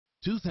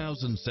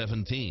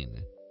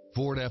2017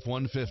 Ford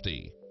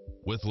F-150.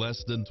 With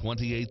less than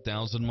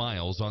 28,000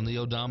 miles on the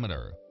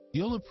odometer,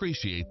 you'll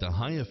appreciate the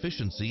high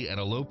efficiency at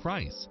a low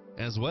price,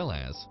 as well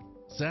as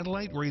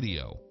satellite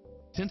radio,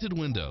 tinted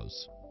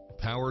windows,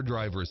 power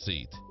driver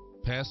seat,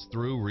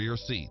 pass-through rear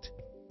seat,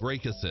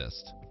 brake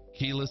assist,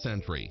 keyless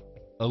entry,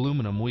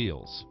 aluminum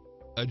wheels,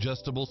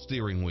 adjustable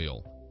steering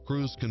wheel,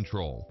 cruise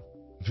control,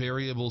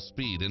 variable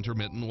speed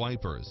intermittent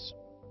wipers,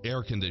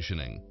 air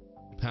conditioning,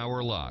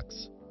 power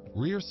locks,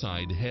 rear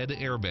side head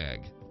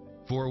airbag,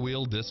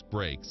 four-wheel disc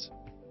brakes,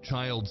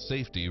 child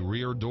safety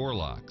rear door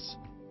locks,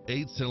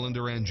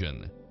 8-cylinder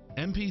engine,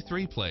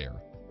 MP3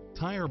 player,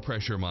 tire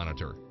pressure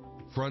monitor,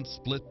 front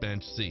split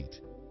bench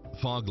seat,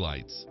 fog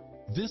lights.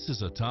 This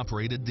is a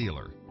top-rated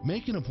dealer.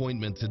 Make an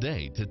appointment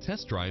today to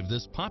test drive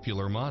this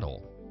popular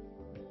model.